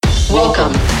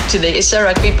Welcome to the SA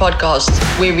Rugby Podcast,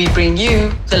 where we bring you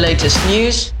the latest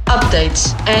news,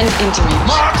 updates, and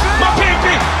interviews.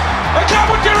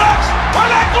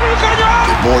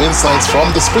 With more insights from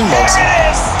the Springboks,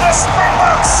 The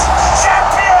Springboks,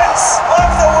 champions of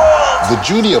the world. the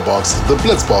Junior Boks, the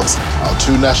Blitzboks, our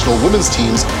two national women's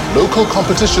teams, local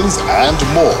competitions, and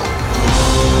more.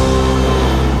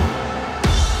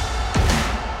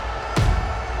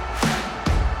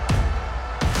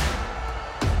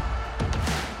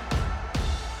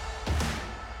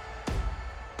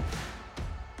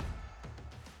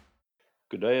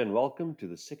 Good day and welcome to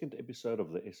the second episode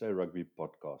of the SA Rugby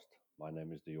Podcast. My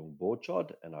name is De Jong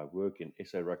Borchard and I work in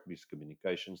SA Rugby's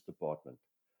Communications Department.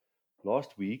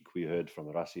 Last week we heard from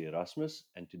Rassie Erasmus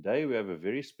and today we have a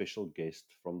very special guest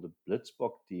from the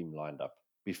Blitzboks team lined up.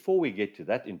 Before we get to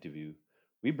that interview,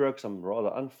 we broke some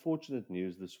rather unfortunate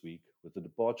news this week with the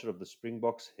departure of the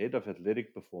Springboks head of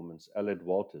athletic performance, Aled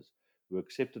Walters, who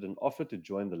accepted an offer to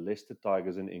join the Leicester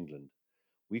Tigers in England.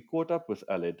 We caught up with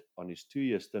Aled on his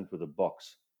 2-year stint with the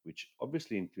Boks, which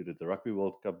obviously included the Rugby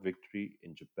World Cup victory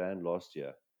in Japan last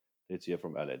year. Let's hear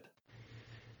from Aled.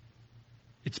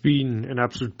 It's been an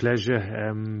absolute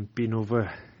pleasure being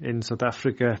over in South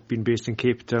Africa, been based in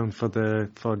Cape Town for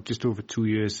just over 2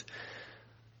 years.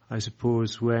 I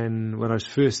suppose when I was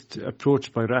first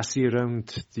approached by Rassie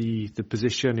around the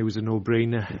position, it was a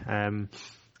no-brainer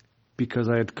because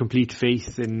I had complete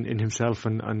faith in himself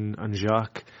and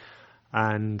Jacques.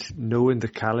 And knowing the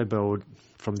calibre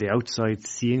from the outside,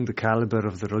 seeing the calibre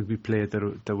of the rugby player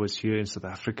that was here in South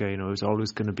Africa, it was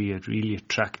always going to be a really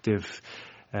attractive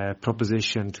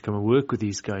proposition to come and work with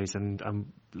these guys. And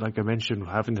like I mentioned,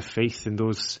 having the faith in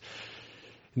those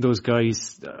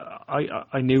guys,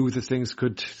 I knew that things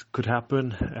could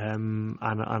happen, and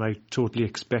I totally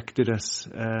expected us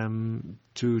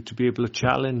to be able to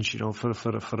challenge,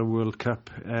 for a World Cup.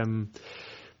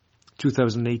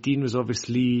 2018 was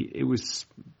it was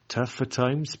tough at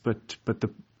times, but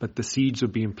the seeds were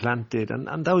being planted,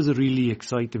 and that was a really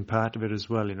exciting part of it as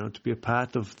well, to be a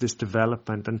part of this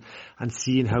development and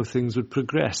seeing how things would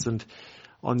progress. And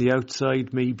on the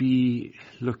outside, maybe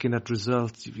looking at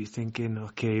results, you'd be thinking,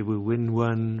 okay, we'll win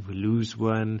one, we'll lose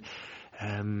one.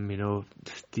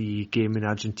 The game in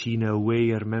Argentina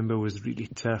away, I remember, was really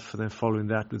tough. And then following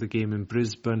that with the game in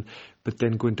Brisbane, but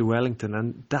then going to Wellington,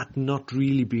 and that not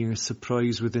really being a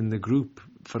surprise within the group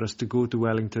for us to go to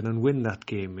Wellington and win that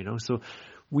game, So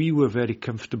we were very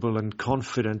comfortable and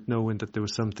confident knowing that there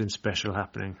was something special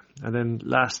happening. And then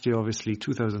last year, obviously,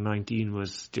 2019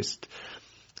 was just,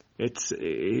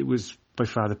 it was by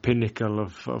far the pinnacle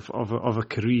of a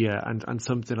career and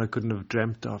something I couldn't have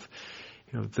dreamt of.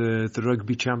 The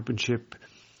Rugby Championship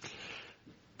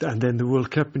and then the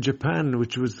World Cup in Japan,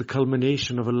 which was the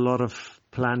culmination of a lot of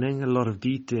planning, a lot of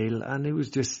detail, and it was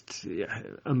just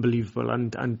unbelievable.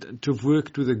 And to have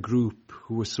worked with a group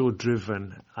who was so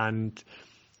driven, and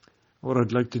what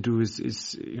I'd like to do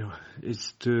is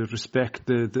to respect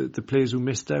the players who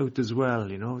missed out as well.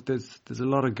 There's a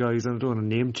lot of guys, and I don't want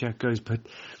to name check guys, but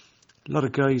a lot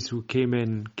of guys who came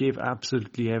in, gave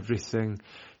absolutely everything.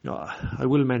 I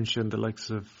will mention the likes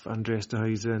of Andreas de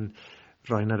Huizen,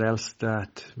 Reiner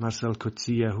Elstad, Marcel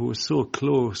Coetzee, who were so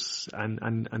close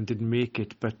and didn't make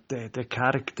it, but their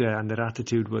character and their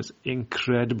attitude was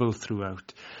incredible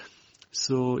throughout.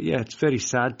 So yeah, it's very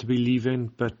sad to be leaving,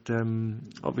 but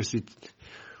obviously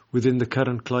within the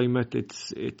current climate,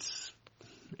 it's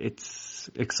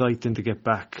exciting to get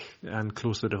back and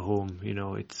closer to home.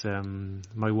 It's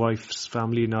my wife's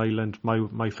family in Ireland,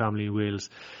 my family in Wales.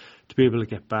 To be able to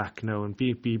get back now and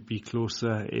be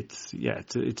closer, it's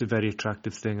a very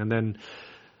attractive thing. And then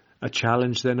a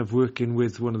challenge then of working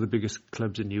with one of the biggest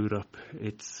clubs in Europe.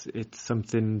 It's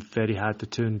something very hard to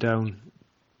turn down,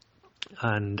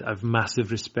 and I've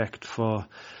massive respect for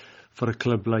a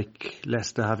club like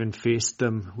Leicester, having faced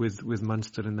them with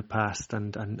Munster in the past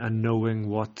and knowing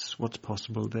what's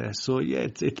possible there. So yeah,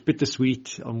 it's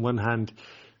bittersweet. On one hand,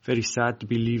 very sad to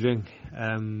be leaving,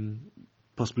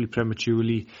 possibly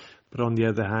prematurely. But on the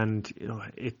other hand,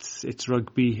 it's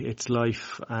rugby, it's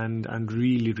life, and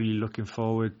really, really looking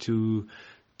forward to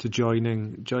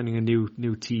joining a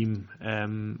new team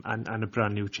and a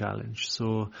brand new challenge.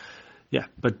 So, yeah,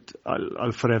 but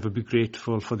I'll forever be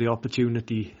grateful for the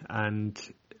opportunity and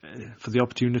for the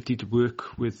opportunity to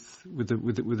work with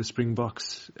the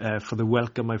Springboks, for the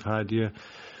welcome I've had here,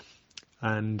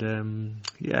 and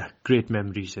great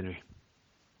memories anyway.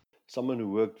 Someone who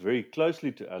worked very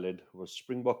closely to Aled was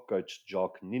Springbok coach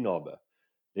Jacques Nienaber.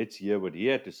 Let's hear what he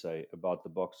had to say about the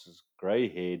Boks'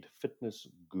 grey-haired fitness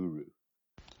guru.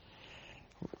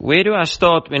 Where do I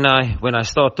start when I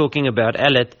start talking about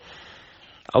Aled?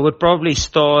 I would probably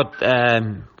start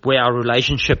where our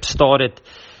relationship started,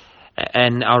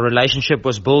 and our relationship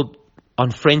was built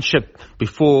on friendship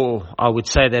before I would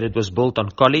say that it was built on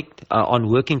on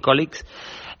working colleagues.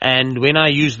 And when I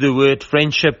use the word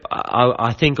friendship,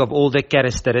 I think of all the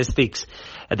characteristics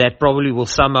that probably will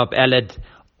sum up Aled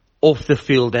off the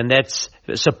field, and that's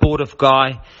a supportive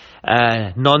guy,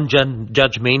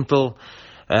 non-judgmental.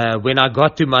 When I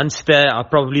got to Munster, I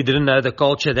probably didn't know the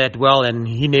culture that well, and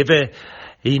he never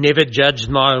judged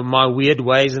my weird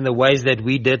ways and the ways that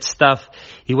we did stuff.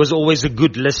 He was always a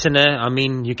good listener. I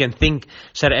mean, you can think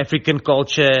South African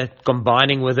culture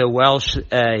combining with a Welsh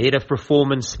head of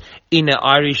performance in an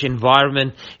Irish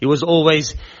environment. He was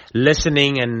always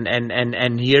listening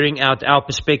and hearing out our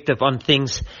perspective on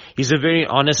things. He's a very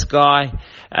honest guy,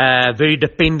 very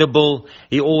dependable.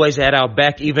 He always had our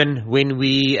back, even when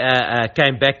we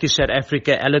came back to South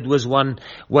Africa. Aled was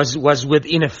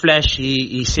within a flash.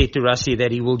 He said to Rassie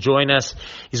that he will join us.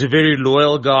 He's a very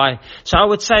loyal guy. So I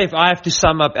would say, if I have to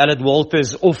sum up Aled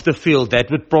Walters off the field,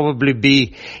 that would probably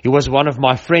be, he was one of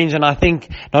my friends, and I think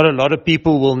not a lot of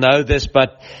people will know this,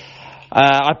 but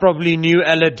I probably knew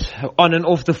Aled on and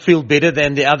off the field better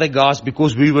than the other guys,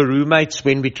 because we were roommates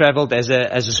when we traveled as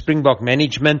a Springbok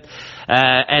management.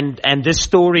 And this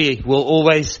story will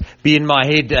always be in my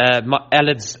head.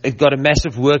 Aled's got a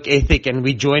massive work ethic, and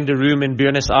we joined a room in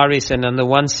Buenos Aires, and on the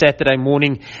one Saturday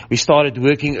morning, we started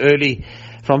working early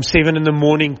from 7 in the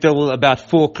morning till about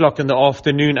 4 o'clock in the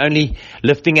afternoon, only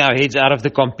lifting our heads out of the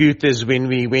computers when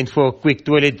we went for a quick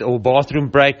toilet or bathroom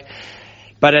break.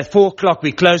 But at 4 o'clock,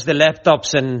 we closed the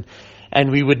laptops and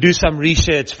we would do some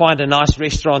research, find a nice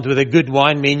restaurant with a good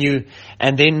wine menu,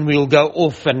 and then we'll go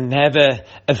off and have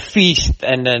a feast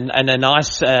and a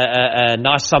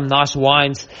some nice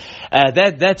wines.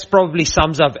 That's probably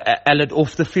sums up Aled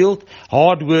off the field.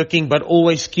 Hard working, but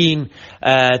always keen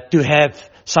to have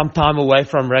some time away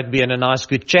from rugby and a nice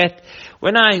good chat.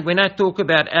 When I talk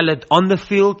about Aled on the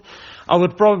field, I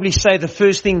would probably say the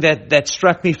first thing that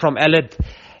struck me from Aled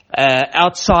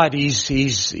outside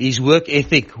his work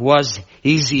ethic was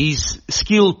his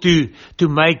skill to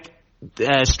make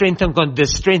strength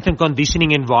and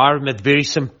conditioning environment very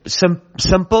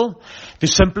simple, to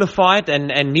simplify it.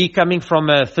 And me coming from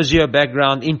a physio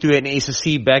background into an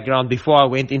SSC background before I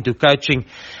went into coaching,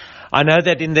 I know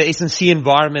that in the SNC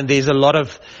environment there's a lot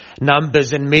of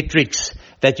numbers and metrics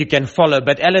that you can follow,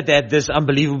 but Aled had this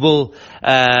unbelievable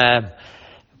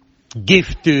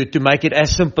gift to make it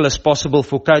as simple as possible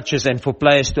for coaches and for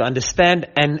players to understand,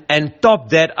 and top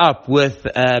that up with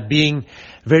being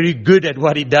very good at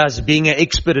what he does, being an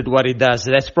expert at what he does.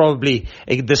 That's probably,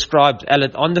 it describes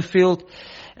Aled on the field.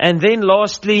 And then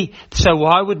lastly, so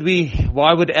why would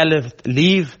Aled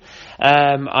leave?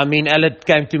 I mean, Aled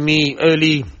came to me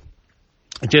early,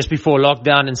 just before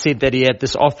lockdown, and said that he had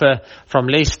this offer from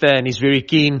Leicester and he's very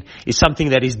keen. It's something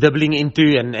that he's dibbling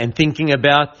into and thinking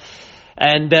about.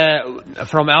 And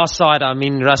from our side, I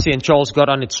mean, Rassie and Charles got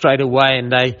on it straight away,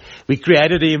 and we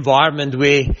created an environment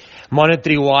where,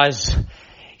 monetary-wise,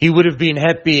 he would have been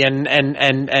happy, and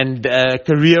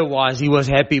career-wise, he was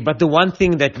happy. But the one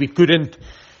thing that we couldn't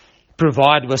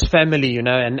provide was family, you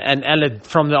know. And Aled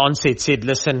from the onset said,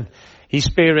 listen, his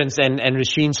parents and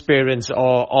Rashine's parents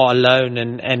are alone,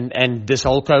 and this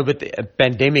whole COVID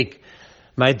pandemic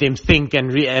made them think and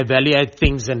reevaluate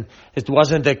things, and it's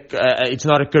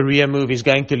not a career move. He's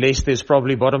going to Leicester, is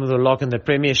probably bottom of the lock in the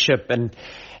Premiership, and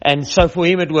so for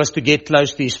him it was to get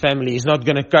close to his family. He's not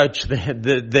going to coach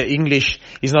the English,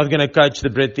 he's not going to coach the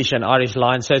British and Irish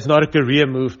Lions, so it's not a career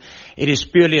move. It is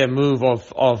purely a move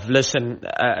of listen,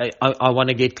 I want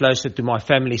to get closer to my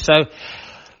family. So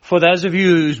for those of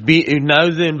you who know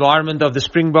the environment of the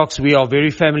Springboks, we are very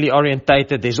family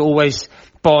orientated. There's always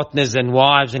partners and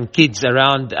wives and kids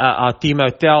around our team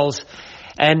hotels.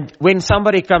 And when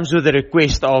somebody comes with a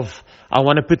request of, I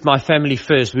want to put my family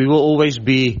first, we will always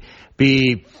be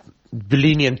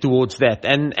lenient towards that.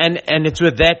 And it's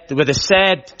with a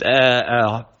sad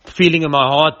feeling in my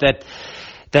heart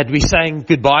that we're saying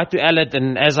goodbye to Aled.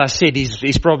 And as I said,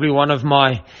 he's probably one of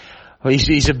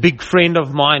he's a big friend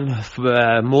of mine,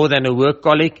 more than a work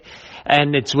colleague.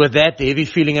 And it's with that heavy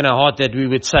feeling in our heart that we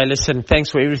would say, listen, thanks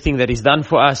for everything that he's done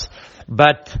for us,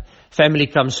 but family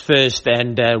comes first,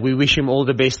 and we wish him all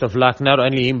the best of luck, not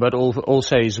only him, but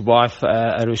also his wife,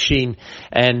 Roisin,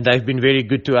 and they've been very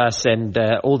good to us, and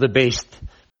all the best.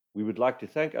 We would like to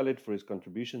thank Aled for his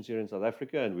contributions here in South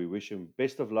Africa, and we wish him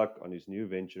best of luck on his new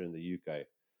venture in the UK.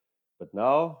 But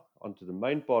now, on to the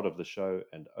main part of the show,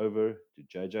 and over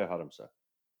to JJ Harmse.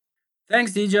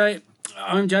 Thanks, DJ.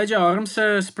 I'm JJ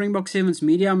Harmse, Springbok Sevens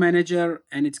Media Manager,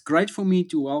 and it's great for me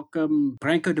to welcome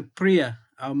Branco du Preez,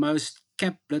 our most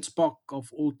capped Blitzbok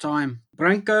of all time.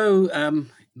 Branco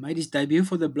made his debut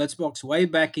for the Blitzboks way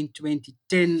back in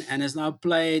 2010 and has now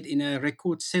played in a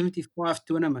record 75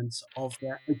 tournaments of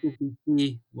the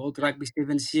HSBC World Rugby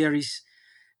 7 Series.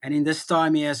 And in this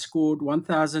time, he has scored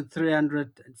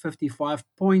 1,355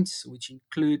 points, which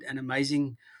include an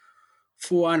amazing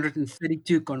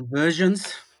 432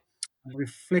 conversions. I'm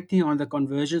reflecting on the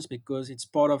conversions because it's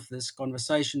part of this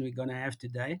conversation we're going to have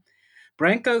today.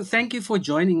 Branko, thank you for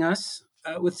joining us.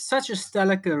 With such a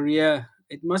stellar career,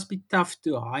 it must be tough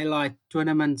to highlight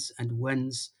tournaments and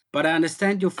wins. But I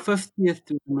understand your 50th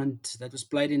tournament that was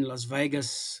played in Las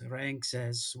Vegas ranks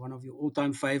as one of your all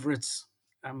time favorites.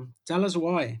 Tell us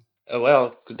why.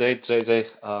 Well, good day, JJ.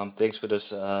 Thanks for this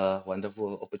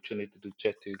wonderful opportunity to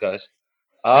chat to you guys.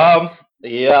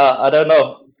 Yeah, I don't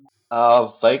know.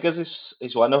 Vegas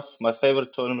is one of my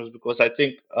favorite tournaments because I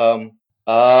think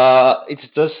it's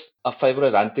just a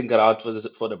favorite hunting ground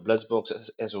for the Blitzboks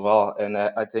as well. And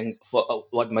I think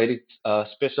what made it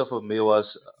special for me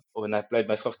was when I played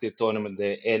my 50th tournament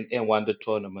there and won the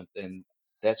tournament, and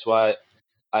that's why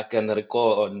I can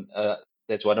recall on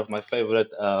that's one of my favorite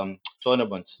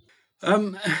tournaments.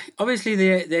 Um, Obviously,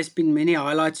 there's been many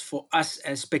highlights for us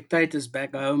as spectators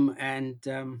back home, and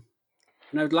I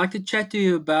would like to chat to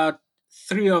you about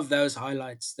three of those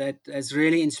highlights that has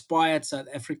really inspired South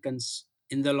Africans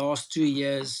in the last 2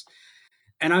 years.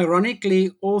 And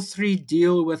ironically, all three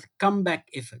deal with comeback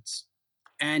efforts.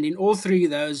 And in all three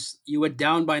of those, you were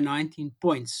down by 19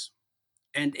 points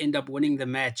and end up winning the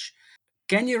match.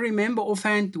 Can you remember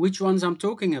offhand which ones I'm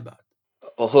talking about?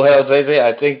 Well, JJ,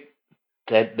 I think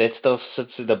that still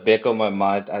sits in the back of my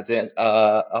mind. I think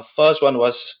our first one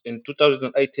was in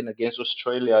 2018 against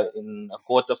Australia in a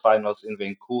quarterfinals in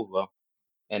Vancouver,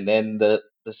 and then the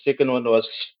second one was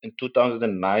in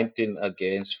 2019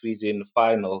 against Fiji in the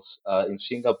finals in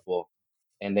Singapore,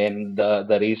 and then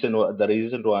the recent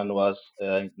one was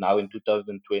now in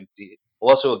 2020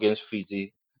 also against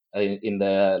Fiji in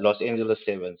the Los Angeles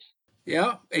Sevens.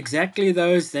 Yeah, exactly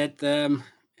those that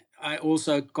I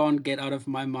also can't get out of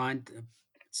my mind.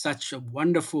 Such a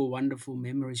wonderful, wonderful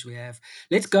memories we have.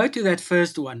 Let's go to that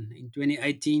first one in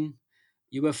 2018.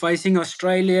 You were facing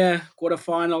Australia,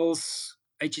 quarterfinals,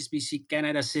 HSBC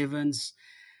Canada Sevens.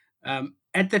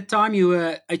 At the time, you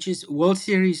were HS World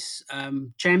Series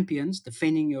champions,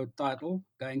 defending your title,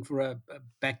 going for a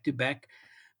back-to-back.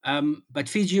 But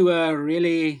Fiji were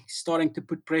really starting to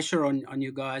put pressure on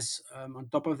you guys on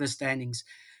top of the standings.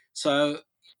 So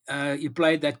you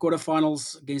played that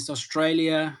quarterfinals against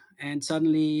Australia, and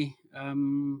suddenly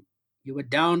you were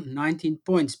down 19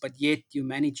 points, but yet you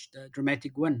managed a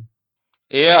dramatic win.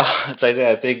 Yeah,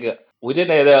 I think we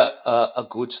didn't have a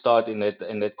good start in that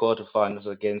quarterfinals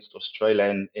against Australia,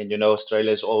 and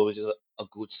Australia is always a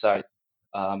good side.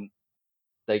 Um,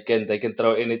 they can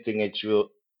throw anything at you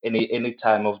any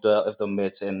time of the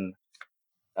match, and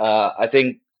I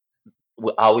think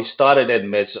how we started that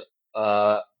match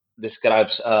uh,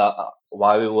 describes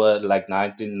why we were like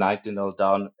 19 0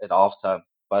 down at halftime.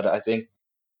 But I think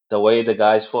the way the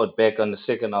guys fought back on the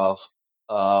second half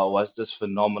was just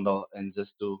phenomenal, and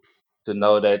just to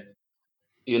know that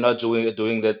you're not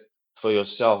doing that for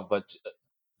yourself, but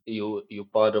you're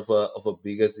part of a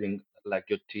bigger thing like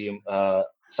your team,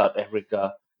 South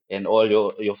Africa, and all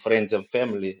your friends and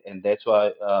family, and that's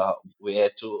why we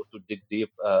had to dig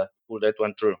deep, pull that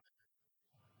one through.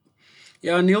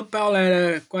 Yeah, Neil Powell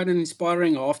had quite an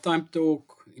inspiring halftime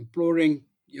talk, imploring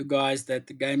you guys that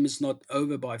the game is not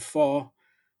over by far.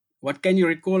 What can you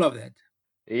recall of that?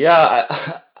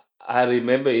 Yeah, I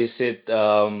remember he said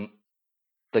the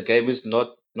game is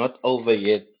not over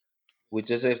yet. We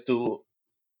just have to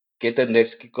get the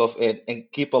next kickoff and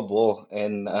keep a ball,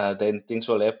 and then things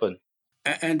will happen.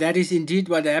 And that is indeed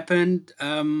what happened.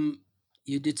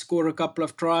 You did score a couple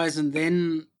of tries, and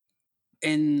then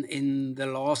in the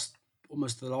last,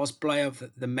 almost the last play of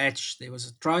the match, there was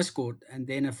a try scored, and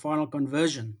then a final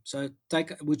conversion. So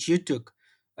take which you took.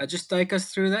 Just take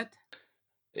us through that.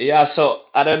 Yeah, so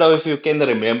I don't know if you can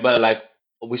remember, like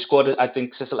we scored. I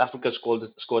think South Africa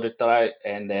scored a try,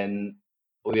 and then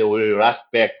we rushed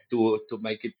back to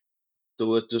make it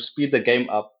to speed the game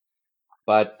up,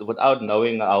 but without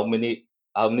knowing how many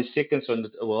seconds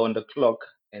were on the clock.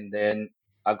 And then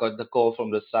I got the call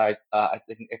from the side. I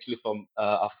think actually from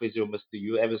our physio, Mr.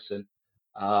 Hugh Everson,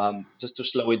 just to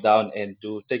slow it down and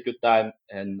to take your time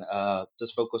and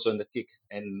just focus on the kick.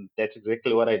 And that's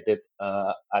exactly what I did.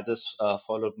 I just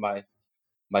followed my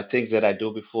things that I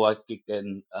do before I kick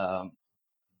and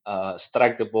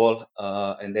strike the ball,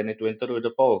 and then it went through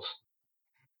the poles.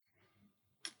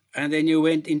 and then you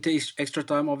went into extra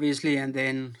time, obviously, and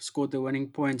then scored the winning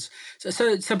points. So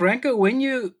Branko, when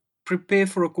you prepare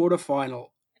for a quarterfinal,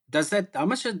 how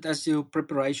much does your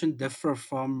preparation differ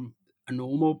from a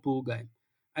normal pool game?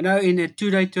 I know in a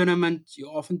 2-day tournament, you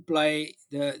often play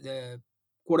the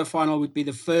quarterfinal would be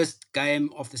the first game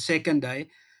of the second day,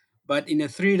 but in a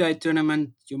 3-day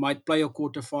tournament, you might play a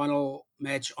quarterfinal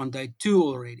match on day two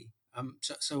already.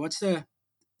 So what's the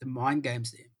mind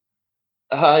games there?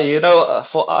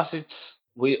 For us, it's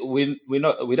we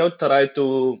don't try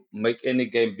to make any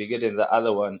game bigger than the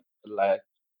other one. Like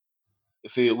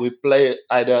if we play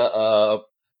either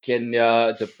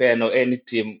Kenya, Japan, or any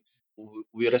team,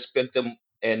 we respect them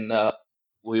and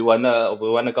we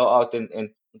wanna go out and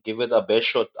give it a best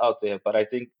shot out there. But I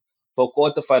think for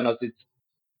quarterfinals,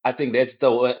 I think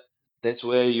that's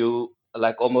where you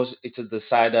like almost it's a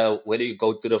decider whether you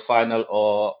go to the final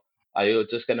or are you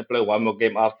just gonna play one more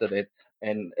game after that.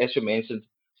 And as you mentioned,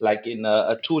 like in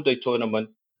a 2-day tournament,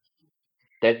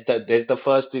 that's the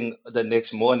first thing the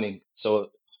next morning.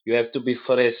 So you have to be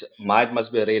fresh, mind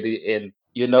must be ready, and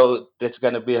that's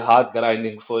gonna be hard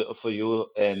grinding for you.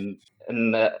 And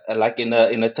like in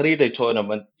a 3-day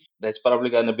tournament, that's probably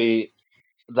gonna be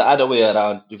the other way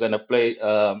around. You're gonna play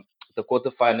the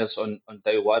quarterfinals on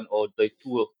day one or day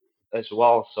two as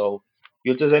well. So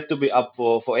you just have to be up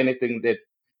for anything that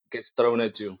gets thrown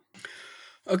at you.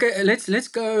 Okay, let's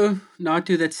go now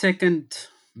to that second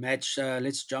match.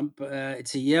 Let's jump.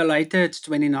 It's a year later. It's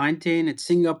 2019. It's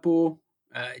Singapore.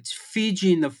 It's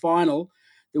Fiji in the final.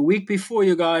 The week before,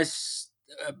 you guys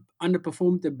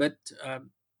underperformed a bit.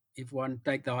 If one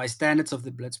take the high standards of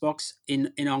the Blitzboks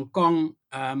in Hong Kong,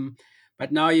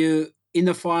 but now you in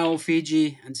the final,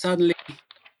 Fiji, and suddenly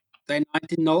they're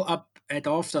 19-0 up at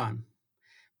halftime.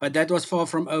 But that was far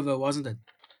from over, wasn't it?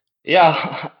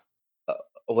 Yeah.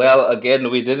 Well,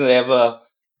 again, we didn't have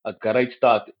a great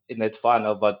start in that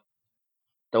final, but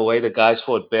the way the guys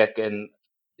fought back, and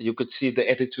you could see the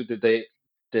attitude that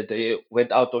they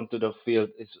went out onto the field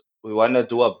is we want to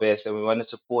do our best and we want to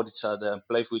support each other and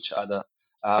play for each other.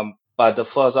 But the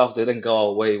first half didn't go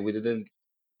away. We didn't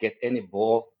get any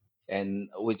ball, and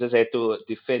we just had to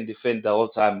defend the whole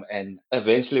time. And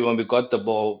eventually, when we got the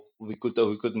ball, we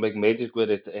could make magic with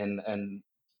it, and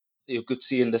you could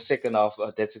see in the second half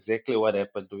that's exactly what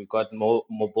happened. We got more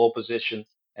ball possession,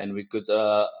 and we could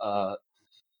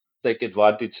take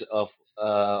advantage of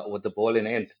with the ball in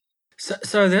hand.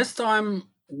 So this time,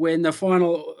 when the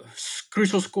final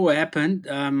crucial score happened,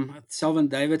 Selvin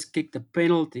Davids kicked a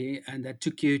penalty, and that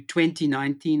took you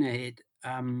 2019 ahead.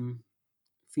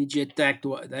 Fiji attacked;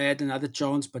 they had another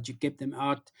chance, but you kept them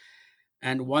out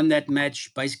and won that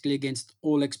match basically against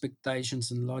all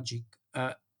expectations and logic.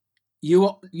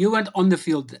 You weren't on the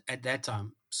field at that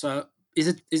time, so is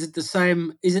it the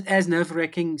same? Is it as nerve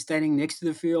wracking standing next to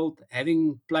the field,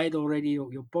 having played already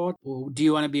your part, or do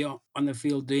you want to be on the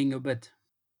field doing your bit?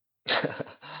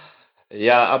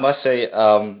 Yeah, I must say,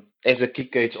 as a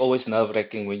kicker, it's always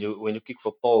nerve-wracking when you kick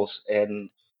for poles, and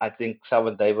I think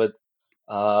Simon David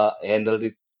handled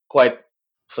it quite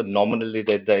phenomenally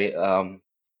that day.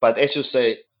 But as you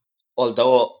say,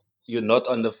 although you're not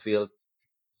on the field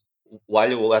while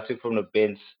you're watching from the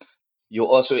bench, you're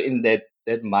also in that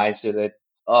mindset that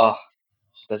oh,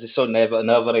 this is so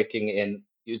nerve-wracking, and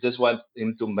you just want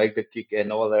him to make the kick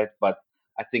and all that. But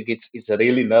I think it's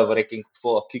really nerve-wracking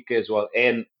for a kicker as well,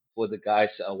 and for the guys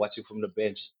watching from the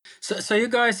bench. So you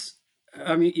guys,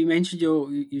 you mentioned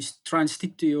try and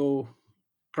stick to your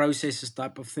processes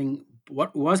type of thing.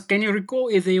 What was Can you recall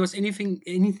if there was anything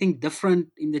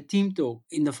different in the team talk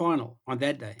in the final on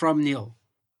that day from Neil?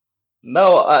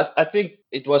 No, I think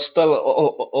it was still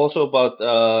also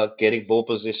about getting ball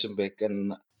position back,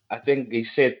 and I think he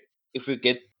said if we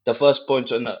get the first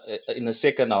points in the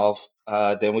second half,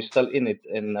 then we're still in it,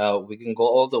 and we can go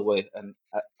all the way. And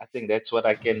I think that's what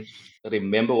I can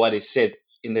remember what he said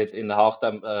in the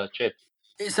halftime chat.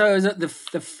 So the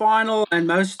final and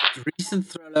most recent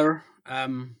thriller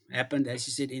happened, as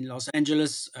you said, in Los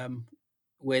Angeles,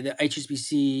 where the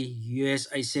HSBC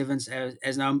USA Sevens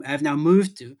have now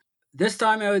moved to. This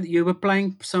time you were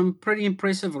playing some pretty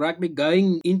impressive rugby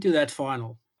going into that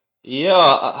final.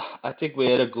 Yeah, I think we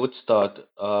had a good start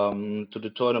to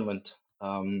the tournament.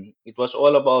 It was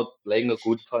all about laying a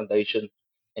good foundation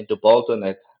and to build on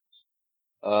it,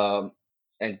 um,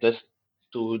 and just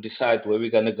to decide where we're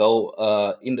gonna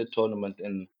go in the tournament.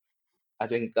 And I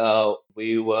think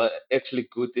we were actually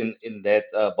good in that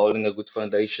building a good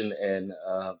foundation and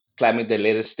climbing the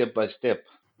ladder step by step.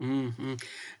 Hmm.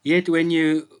 Yet when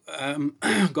you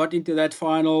got into that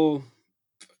final,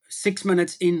 6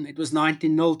 minutes in, it was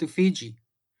 19-0 to Fiji.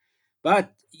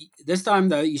 But this time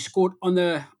though, he scored on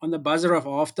the buzzer of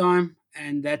halftime,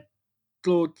 and that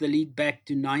clawed the lead back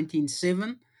to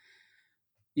 19-7.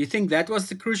 You think that was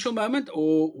the crucial moment,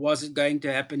 or was it going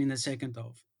to happen in the second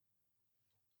half?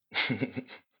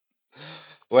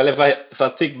 Well, if I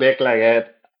think back like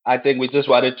that, I think we just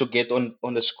wanted to get on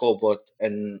the scoreboard,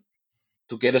 and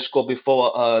to get a score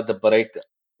before the break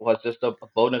was just a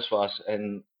bonus for us.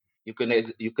 And you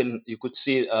could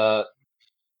see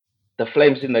the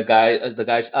flames in the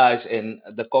guy's eyes, and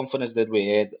the confidence that we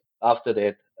had after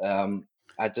that.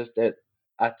 I just that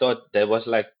I thought there was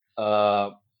like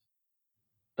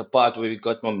the part where we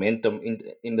got momentum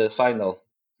in the final.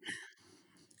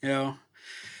 Yeah.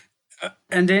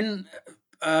 And then,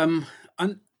 um,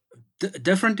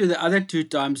 different to the other two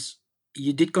times,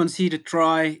 you did concede a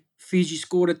try. Fiji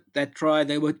scored that try.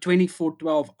 They were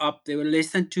 24-12 up. There were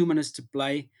less than 2 minutes to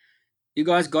play. You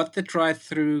guys got the try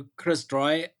through Chris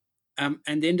Dry, and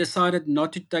then decided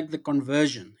not to take the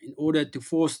conversion in order to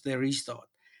force the restart.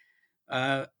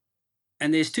 Uh,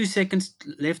 and there's 2 seconds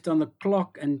left on the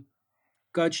clock, and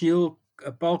Coach Neil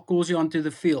Paul calls you onto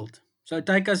the field. So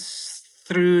take us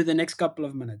through the next couple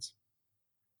of minutes.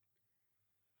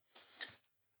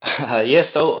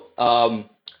 Yes, so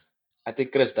I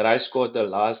think Chris Dry scored the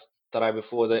last try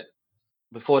before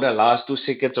the last 2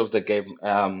 seconds of the game.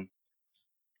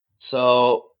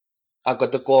 So I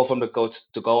got the call from the coach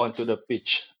to go onto the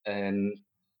pitch, and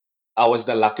I was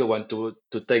the lucky one to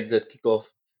take the kickoff.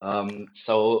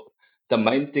 So the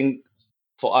main thing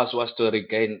for us was to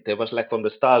regain. There was like from the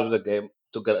start of the game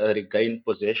to regain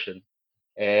possession.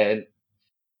 And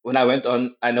when I went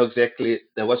on, I know exactly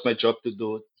that was my job to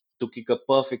do, to kick a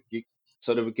perfect kick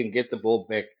so that we can get the ball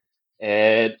back.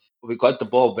 And we got the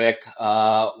ball back.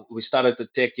 We started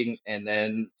attacking, and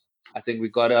then I think we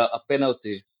got a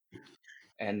penalty.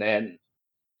 And then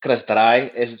Chris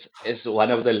Dry is one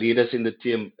of the leaders in the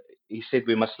team. He said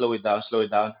we must slow it down.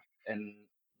 And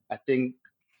I think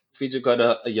Fiji got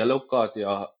a yellow card,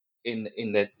 yeah,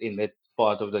 in that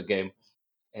part of the game.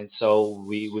 And so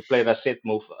we played a set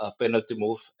move, a penalty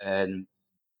move, and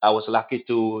I was lucky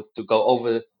to go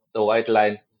over the white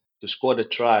line to score the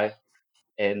try,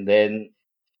 and then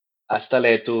I still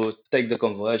had to take the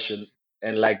conversion.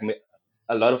 And like me,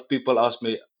 a lot of people asked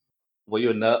me, were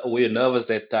you nervous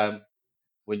that time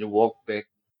when you walked back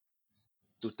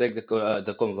to take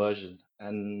the conversion?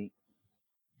 And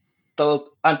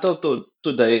until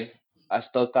today, I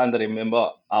still can't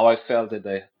remember how I felt that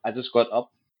day. I just got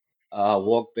up,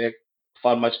 walked back,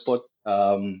 found my spot,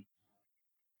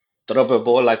 drop a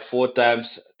ball like 4 times.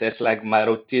 That's like my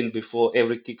routine before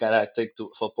every kick I take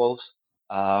to for post.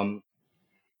 Um,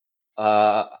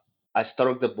 uh, I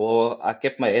struck the ball. I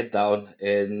kept my head down,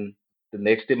 and the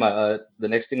next thing I heard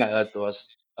was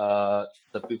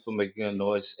the people making a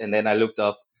noise. And then I looked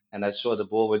up, and I saw the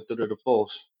ball went through the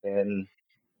post. And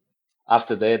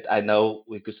after that, I know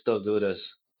we could still do this.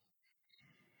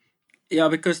 Yeah,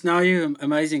 because now you're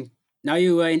amazing. Now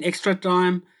you were in extra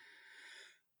time.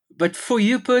 But for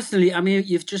you personally, I mean,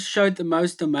 you've just showed the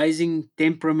most amazing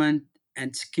temperament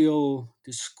and skill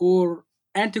to score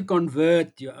and to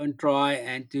convert your own try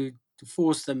and to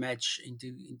force the match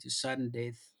into sudden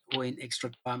death or in extra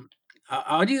time.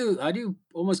 How do you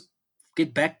almost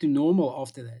get back to normal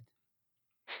after that?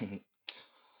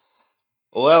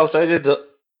 Well, so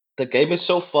the game is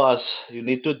so fast. You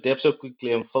need to adapt so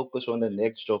quickly and focus on the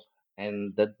next job.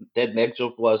 And that next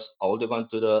job was holding on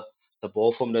to the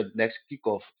ball from the next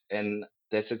kickoff. And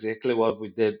that's exactly what we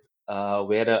did.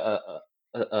 We had a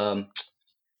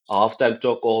halftime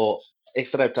talk or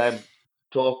extra time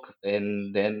talk,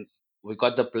 and then we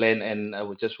got the plan, and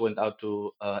we just went out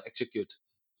to execute.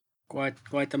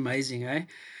 Quite amazing, eh?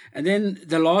 And then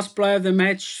the last play of the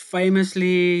match,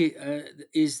 famously,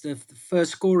 is the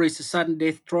first score is a sudden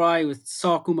death try with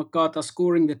Saku Makata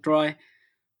scoring the try,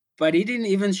 but he didn't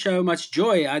even show much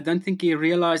joy. I don't think he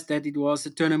realized that it was a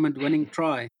tournament-winning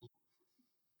try.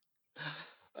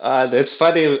 That's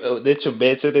funny that you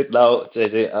mentioned it now,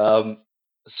 JJ.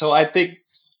 So I think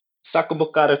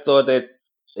Sakubokara thought that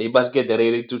he must get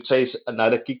ready to chase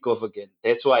another kickoff again.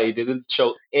 That's why he didn't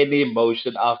show any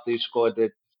emotion after he scored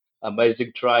that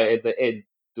amazing try at the end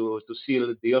to seal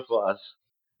the deal for us.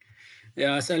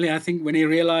 Yeah, certainly. I think when he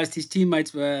realized his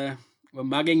teammates were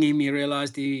mugging him, he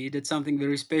realized he did something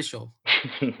very special.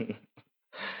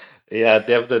 Yeah,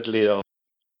 definitely.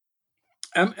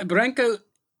 Branko,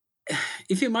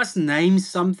 if you must name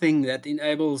something that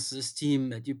enables this team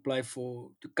that you play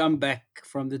for to come back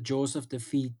from the jaws of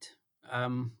defeat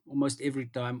almost every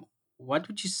time, what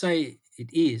would you say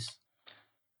it is?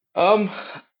 Um,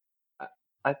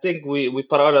 I I think we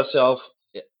put out ourselves.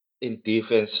 in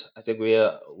defense. I think we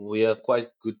are quite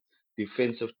good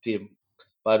defensive team.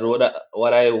 But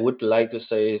what I would like to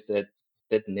say is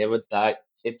that never die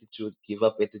attitude, give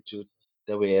up attitude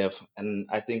that we have, and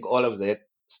I think all of that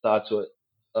starts with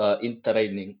in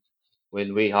training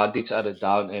when we hunt each other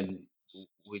down and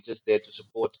we just there to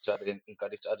support each other and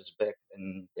encourage each other's back,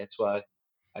 and that's why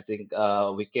I think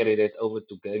we carry that over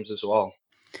to games as well.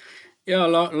 Yeah,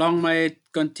 long may it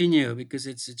continue because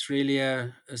it's really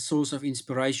a source of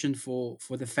inspiration for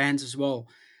the fans as well.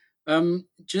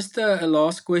 Just a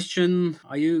last question: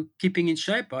 Are you keeping in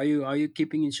shape? Are you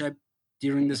keeping in shape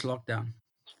during this lockdown?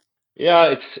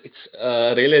 Yeah, it's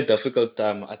really a difficult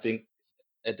time. I think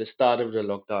at the start of the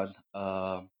lockdown,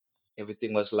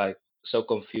 everything was like so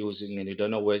confusing and you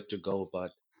don't know where to go.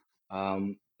 But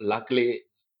luckily,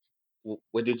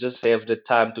 when you just have the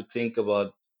time to think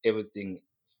about everything,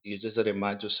 you just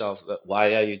remind yourself that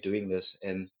why are you doing this?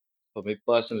 And for me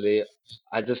personally,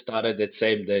 I just started that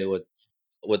same day with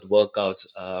workouts.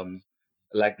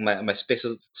 Like my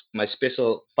special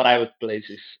private place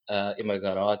is in my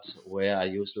garage where I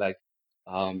use like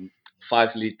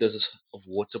 5 liters of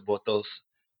water bottles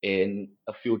and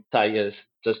a few tires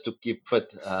just to keep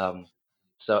fit.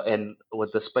 So and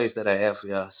with the space that I have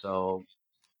here, so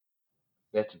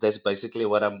that's basically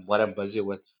what I'm busy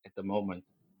with at the moment.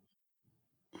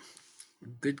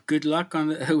 Good luck on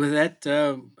with that,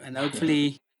 and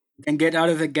hopefully you can get out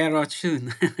of the garage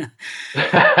soon.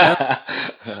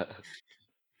 uh,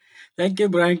 Thank you,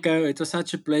 Branko. It was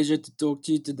such a pleasure to talk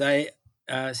to you today.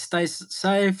 Stay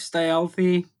safe, stay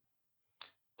healthy.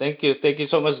 Thank you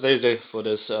so much, David, for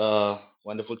this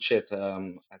wonderful chat.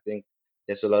 I think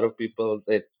there's a lot of people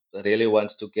that really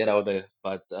wants to get out there,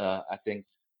 but I think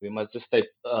we must just stay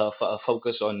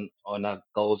focus on our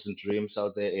goals and dreams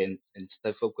out there, and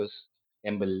stay focused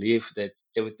and believe that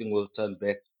everything will turn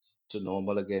back to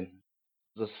normal again.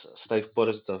 Just stay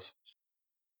positive.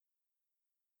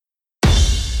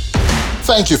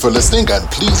 Thank you for listening, and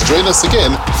please join us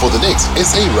again for the next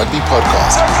SA Rugby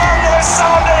podcast.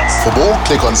 For more,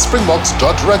 click on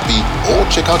springboks.rugby or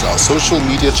check out our social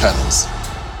media channels.